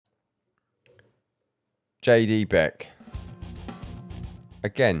JD Beck.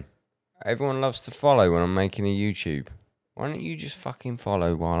 Again, everyone loves to follow when I'm making a YouTube. Why don't you just fucking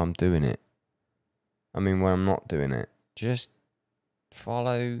follow while I'm doing it? I mean, when I'm not doing it. Just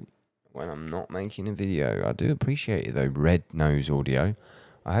follow when I'm not making a video. I do appreciate it though, Red Nose Audio.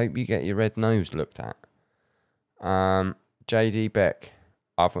 I hope you get your red nose looked at. JD Beck.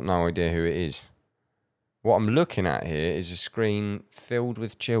 I've got no idea who it is. What I'm looking at here is a screen filled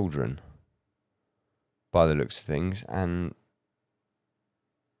with children, by the looks of things, and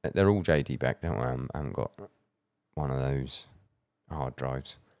they're all JD Beck, don't worry, I haven't got one of those hard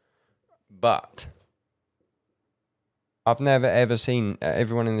drives. But I've never ever seen,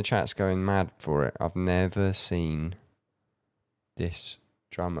 everyone in the chat's going mad for it, I've never seen this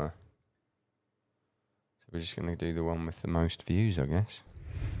drummer. So we're just going to do the one with the most views, I guess.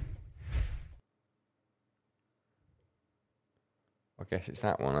 I guess it's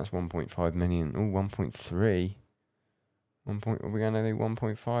that one. That's 1.5 million. Oh, 1.3. Are we going to do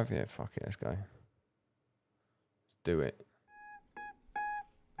 1.5? Yeah, fuck it. Let's go. Let's do it.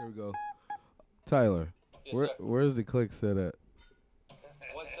 Here we go. Tyler, yes, where's the click set at?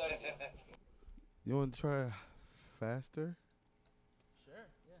 170. You want to try faster? Sure,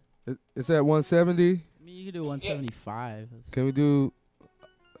 yeah. It's at 170? I mean, you can do 175. Yeah. Can we do...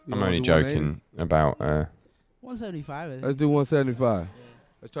 I'm only joking about... 175. Let's do 175. Yeah.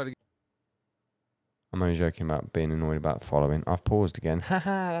 Let's try to. I'm only joking about being annoyed about following. I've paused again.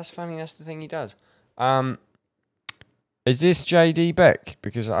 Haha, that's funny. That's the thing he does. Is this JD Beck?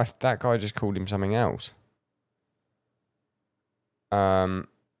 Because that guy just called him something else.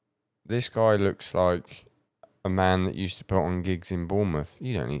 This guy looks like a man that used to put on gigs in Bournemouth.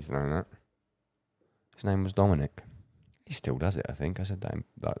 You don't need to know that. His name was Dominic. He still does it, I think. I said that in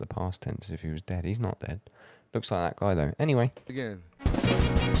like the past tense if he was dead. He's not dead. Looks like that guy though. Anyway. Again.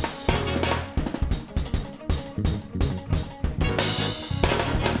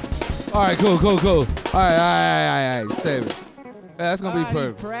 All right, cool. All right. Save it. That's gonna be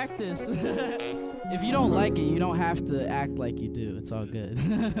perfect. Practice. If you don't like it, you don't have to act like you do. It's all good.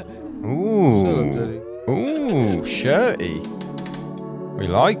 Ooh. Shut up, Teddy. Ooh, shirty. We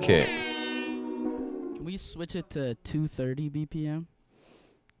like it. Can we switch it to 230 BPM?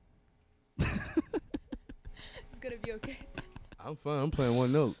 It's gonna be okay. I'm fine. I'm playing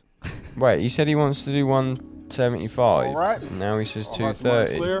one note. Wait, he said he wants to do 175. All right. Now he says All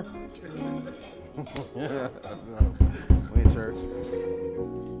 230. clear. We in church.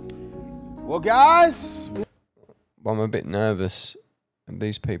 Well, guys. I'm a bit nervous.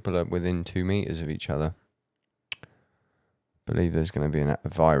 These people are within 2 meters of each other. I believe there's going to be a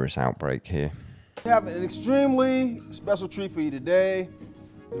virus outbreak here. We have an extremely special treat for you today.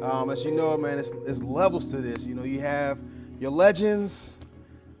 As you know, man, it's levels to this. You know, you have your legends,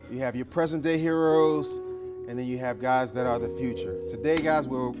 you have your present day heroes, and then you have guys that are the future. Today, guys,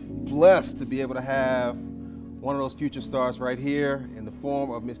 we're blessed to be able to have one of those future stars right here in the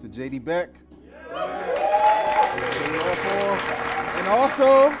form of Mr. JD Beck. And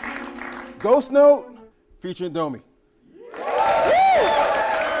also, Ghost Note featuring Domi.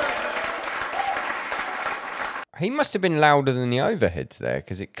 He must have been louder than the overheads there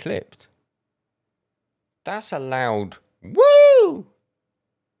because it clipped. That's a loud woo!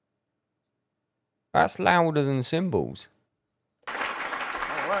 That's louder than cymbals. All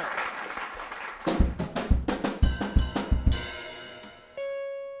right.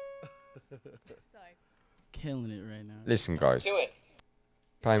 Sorry. Killing it right now. Listen, guys. Do it.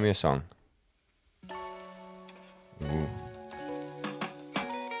 Play me a song. Ooh.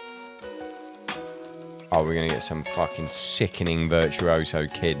 Oh, we're going to get some fucking sickening virtuoso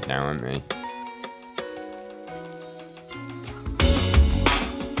kid now, aren't we?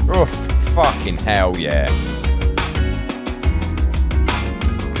 Oh, fucking hell yeah.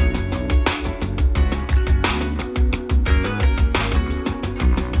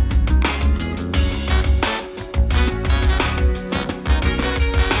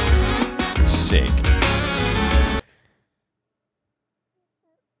 Sick.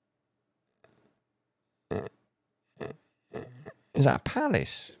 Is that a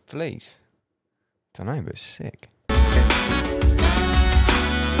palace fleece? Don't know, but it's sick.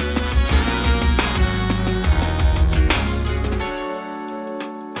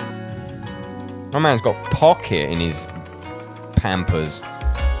 My man's got pocket in his Pampers.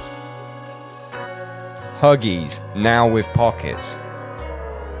 Huggies, now with pockets.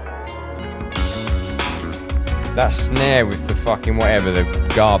 That snare with the fucking whatever, the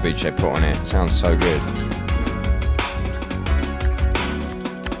garbage they put on it, sounds so good.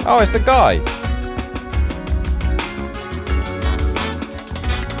 Oh, it's the guy.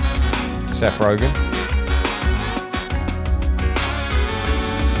 Seth Rogen.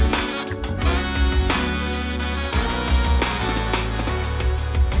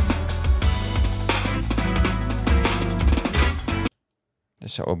 The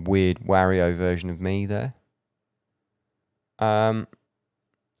sort of weird Wario version of me there.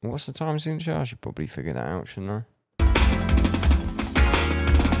 What's the time signature? I should probably figure that out, shouldn't I?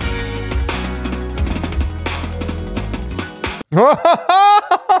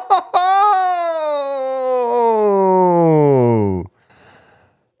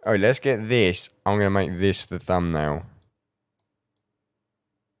 Alright, let's get this. I'm going to make this the thumbnail.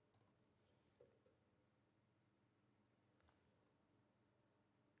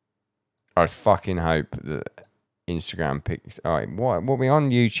 I fucking hope that Instagram picks... Alright, what we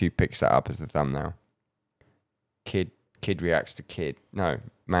on YouTube picks that up as the thumbnail. Kid reacts to kid. No,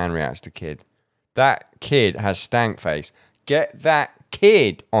 man reacts to kid. That kid has stank face. Get that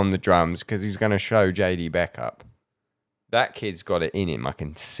kid on the drums because he's going to show JD Beck up. That kid's got it in him. I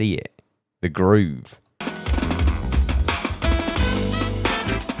can see it. The groove.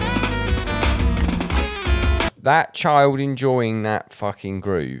 That child enjoying that fucking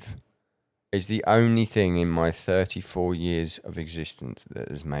groove is the only thing in my 34 years of existence that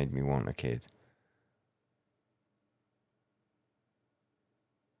has made me want a kid.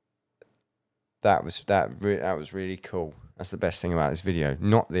 That was really cool. That's the best thing about this video.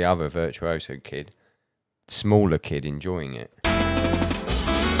 Not the other virtuoso kid. Smaller kid enjoying it.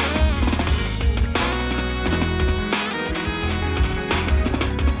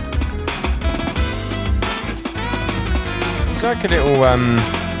 It's like a little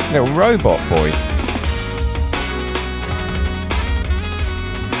robot boy.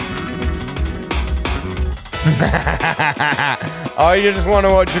 I just want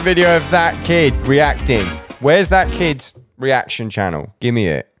to watch a video of that kid reacting. Where's that kid's reaction channel? Give me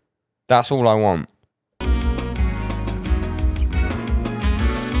it. That's all I want.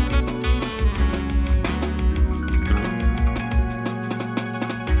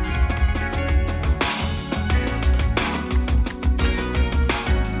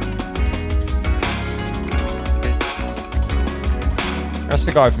 That's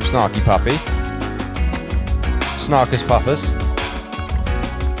the guy from Snarky Puppy. Snarkus Puppers.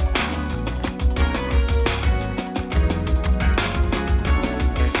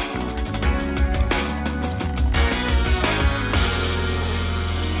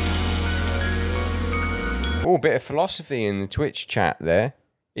 Oh, a bit of philosophy in the Twitch chat there.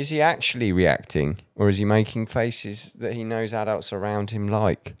 Is he actually reacting, or is he making faces that he knows adults around him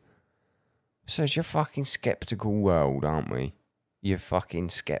like? So it's your fucking skeptical world, aren't we? You fucking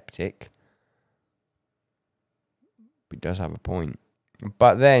skeptic. He does have a point.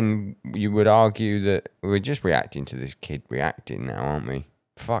 But then you would argue that we're just reacting to this kid reacting now, aren't we?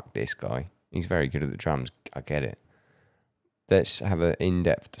 Fuck this guy. He's very good at the drums. I get it. Let's have an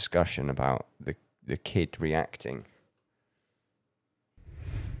in-depth discussion about the kid reacting.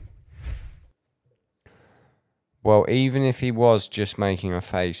 Well, even if he was just making a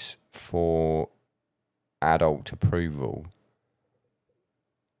face for adult approval,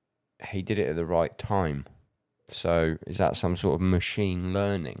 he did it at the right time. So, is that some sort of machine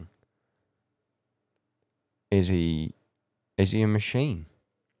learning? Is he a machine?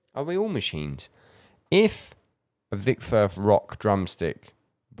 Are we all machines? If a Vic Firth rock drumstick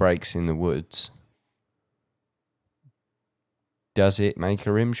breaks in the woods, does it make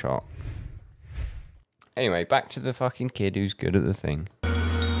a rim shot? Anyway, back to the fucking kid who's good at the thing.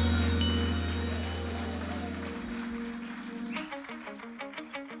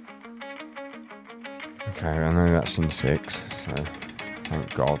 Okay, I know that's in 6, so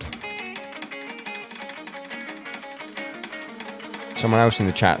thank God. Someone else in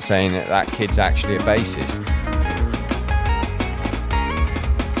the chat saying that that kid's actually a bassist.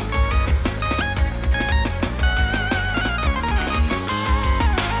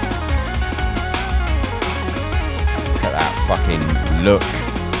 Look at that fucking look.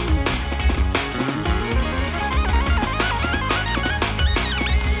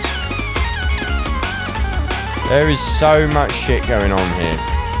 There is so much shit going on here.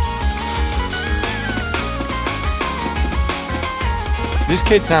 This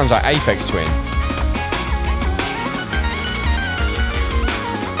kid sounds like Aphex Twin.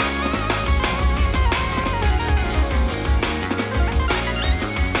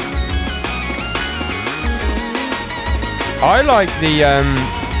 I like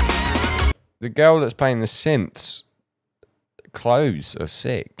the girl that's playing the synths. Clothes are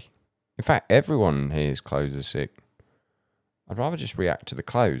sick. In fact, everyone here's clothes are sick. I'd rather just react to the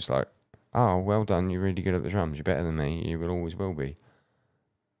clothes, like, oh, well done, you're really good at the drums, you're better than me, you will always will be.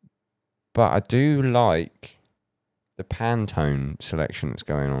 But I do like the Pantone selection that's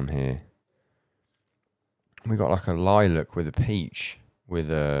going on here. We got like a lilac with a peach,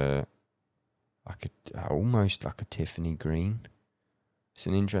 with a, like a, almost like a Tiffany green. It's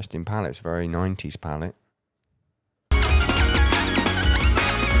an interesting palette. It's a very 90s palette.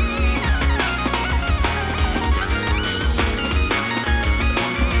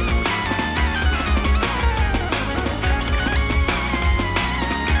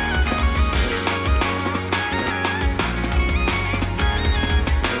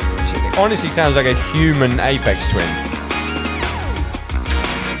 It honestly sounds like a human Apex Twin.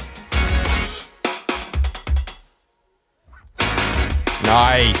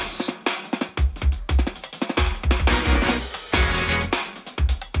 Nice.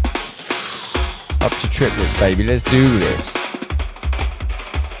 Up to triplets, baby. Let's do this.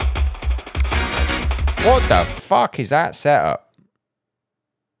 What the fuck is that setup?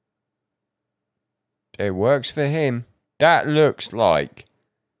 It works for him. That looks like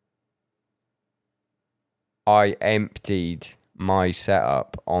I emptied my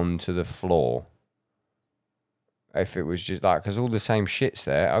setup onto the floor. If it was just like, because all the same shit's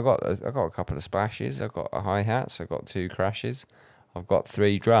there. I got a couple of splashes. I've got a hi-hats. I've got 2 crashes. I've got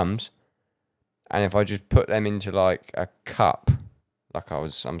 3 drums. And if I just put them into like a cup, like I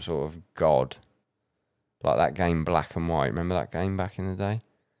was some sort of god, like that game Black and White. Remember that game back in the day?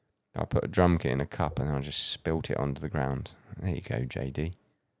 I put a drum kit in a cup and I just spilt it onto the ground. There you go, JD.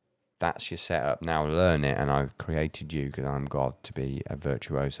 That's your setup. Now learn it, and I've created you because I'm God to be a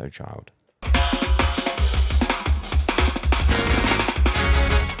virtuoso child.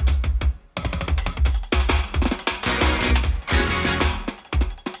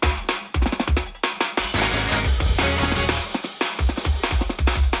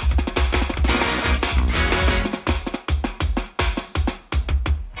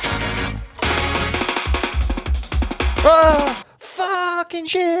 Ah, fucking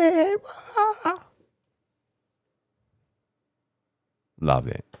shit. Ah. Love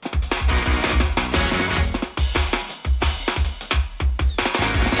it.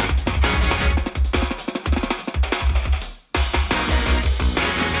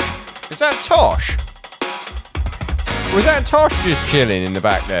 Is that Tosh? Was that Tosh just chilling in the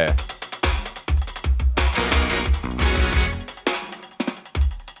back there?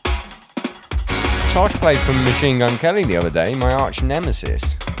 Tosh played from Machine Gun Kelly the other day, my arch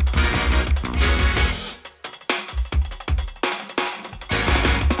nemesis.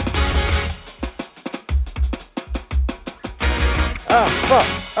 Oh, fuck.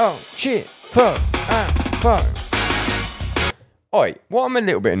 Oh, shit. Fuck. Ah, fuck. Oi, what I'm a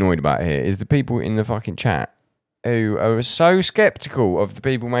little bit annoyed about here is the people in the fucking chat who are so skeptical of the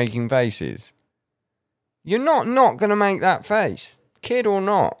people making faces. You're not going to make that face, kid or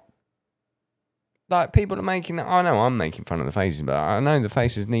not. Like, people are making that. I know I'm making fun of the faces, but I know the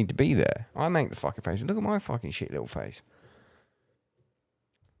faces need to be there. I make the fucking faces. Look at my fucking shit little face.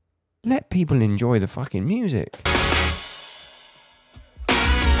 Let people enjoy the fucking music.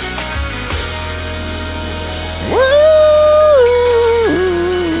 Woo!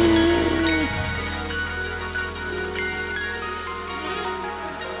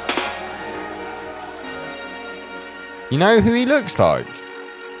 You know who he looks like?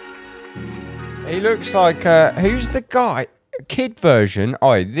 He looks like, who's the guy? Kid version.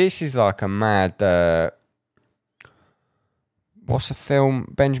 Oh, this is like a mad, what's the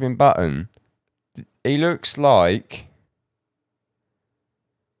film? Benjamin Button. He looks like,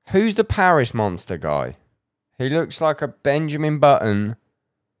 who's the Paris Monster guy? He looks like a Benjamin Button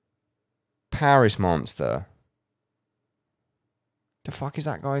Paris Monster. The fuck is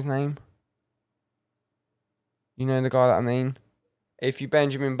that guy's name? You know the guy that I mean? If you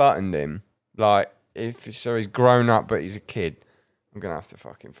Benjamin Buttoned him, like, so he's grown up but he's a kid. I'm going to have to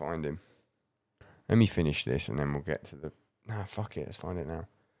fucking find him. Let me finish this and then we'll get to the... Nah, fuck it, let's find it now.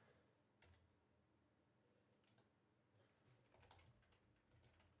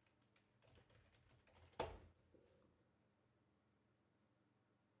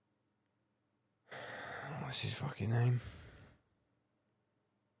 What's his fucking name?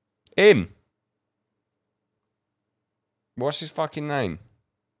 Him! What's his fucking name?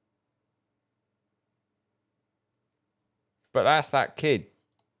 But that's that kid.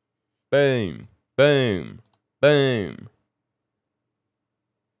 Boom, boom, boom.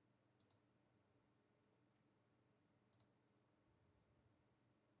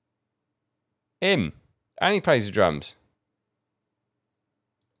 Him. And he plays the drums.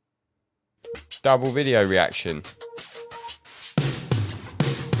 Double video reaction.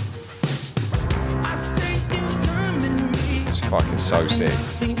 It's fucking so sick.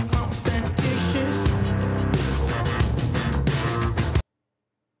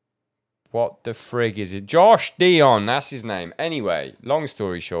 What the frig is it? Josh Dion, that's his name. Anyway, long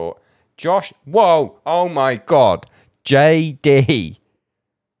story short, Josh, whoa, oh my God, JD.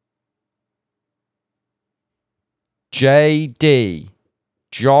 JD.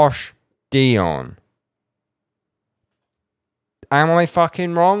 Josh Dion. Am I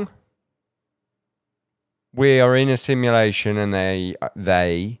fucking wrong? We are in a simulation and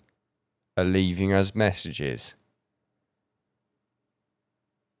they are leaving us messages.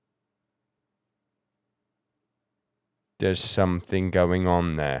 There's something going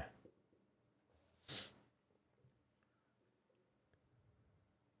on there.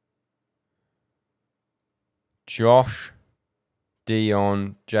 Josh,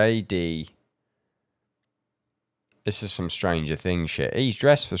 Dion, JD. This is some Stranger Things shit. He's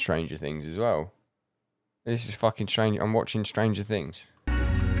dressed for Stranger Things as well. This is fucking strange. I'm watching Stranger Things.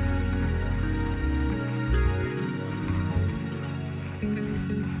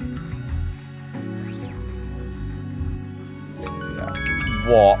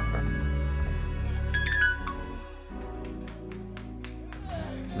 What?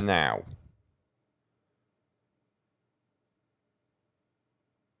 Now.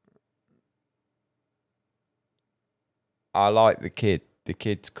 I like the kid. The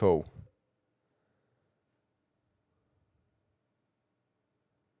kid's cool.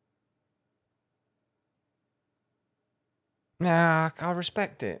 Nah, I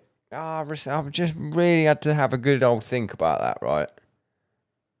respect it. I've just really had to have a good old think about that, right?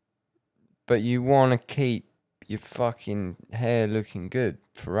 But you want to keep your fucking hair looking good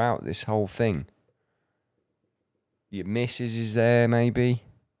throughout this whole thing. Your missus is there, maybe.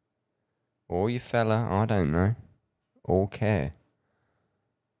 Or your fella, I don't know. Or care.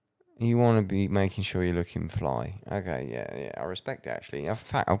 You want to be making sure you're looking fly. Okay, yeah, I respect it, actually. In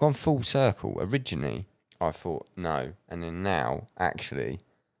fact, I've gone full circle. Originally, I thought no. And then now, actually,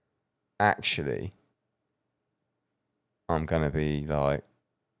 I'm going to be like,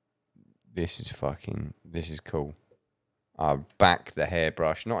 this is cool. I back the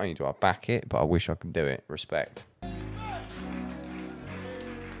hairbrush. Not only do I back it, but I wish I could do it. Respect.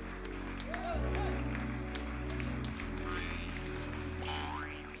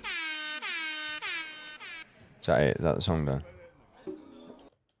 Is that it? Is that the song done?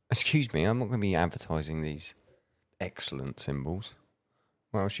 Excuse me, I'm not going to be advertising these excellent symbols.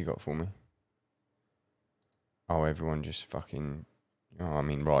 What else you got for me? Oh, everyone just fucking... Oh, I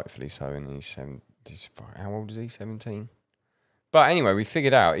mean, rightfully so, and how old is he? 17? But anyway, we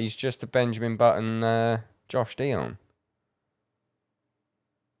figured out he's just a Benjamin Button Josh Dion.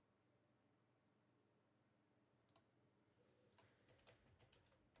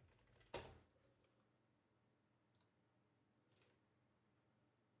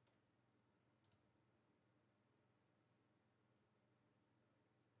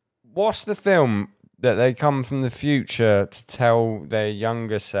 What's the film that they come from the future to tell their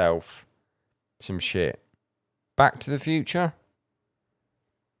younger self some shit? Back to the Future?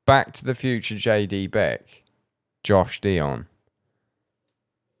 Back to the Future, J.D. Beck. Josh Dion.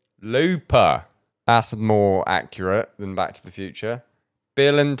 Looper. That's more accurate than Back to the Future.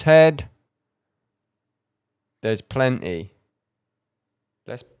 Bill and Ted. There's plenty.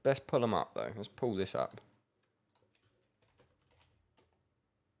 Let's pull them up, though. Let's pull this up.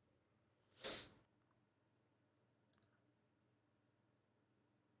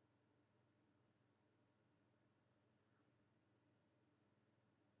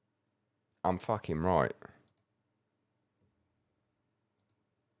 I'm fucking right.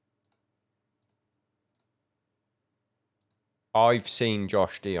 I've seen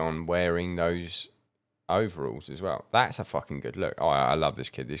Josh Dion wearing those overalls as well. That's a fucking good look. Oh, I love this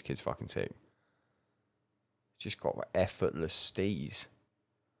kid. This kid's fucking sick. Just got effortless steez.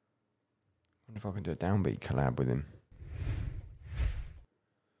 I wonder if I can do a downbeat collab with him.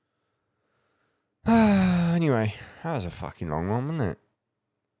 Anyway, that was a fucking long one, wasn't it?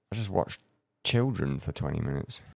 I just watched children for 20 minutes.